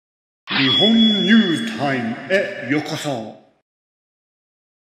日本ニュースタイムへようこそ。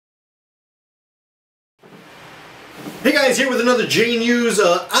Hey guys, here with another JNEWS.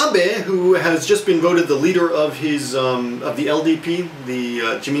 Abe, who has just been voted the leader of his of the LDP, the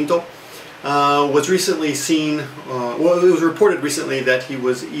jimintou, was recently seen. Well, it was reported recently that he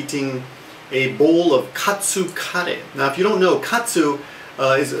was eating a bowl of katsu karee. Now, if you don't know, katsu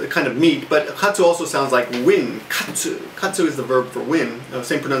is a kind of meat, but katsu also sounds like win. Katsu. Katsu is the verb for win.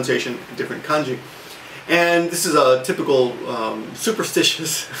 Same pronunciation, different kanji. And this is a typical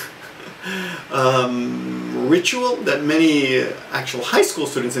superstitious ritual that many actual high school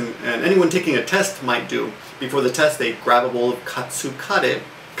students and anyone taking a test might do. Before the test, they grab a bowl of katsu karee.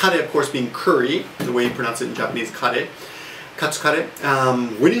 Karee, of course, being curry, the way you pronounce it in Japanese, karee. Katsu karee,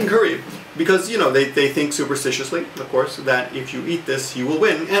 winning curry. Because, you know, they think superstitiously, of course, that if you eat this, you will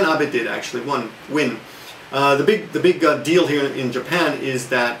win. And Abe did actually win. The big deal here in Japan is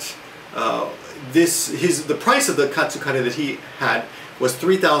that the price of the katsu karee that he had was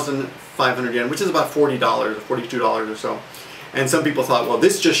 3,500 yen, which is about $40 or $42 or so. And some people thought, well,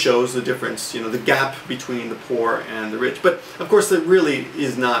 this just shows the difference, you know, the gap between the poor and the rich. But of course, it really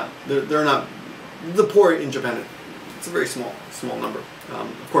is not. They're not. The poor in Japan, it's a very small number.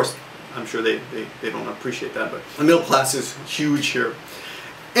 Of course, I'm sure they don't appreciate that, but the middle class is huge here.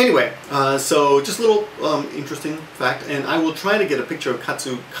 Anyway, so just a little interesting fact, and I will try to get a picture of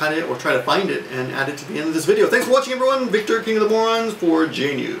katsu karee or try to find it and add it to the end of this video. Thanks for watching, everyone. Victor, King of the Morons, for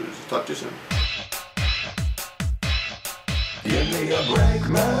JNEWS. Talk to you soon. Give me a break,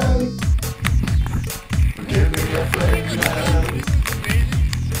 man. Give me a break, man.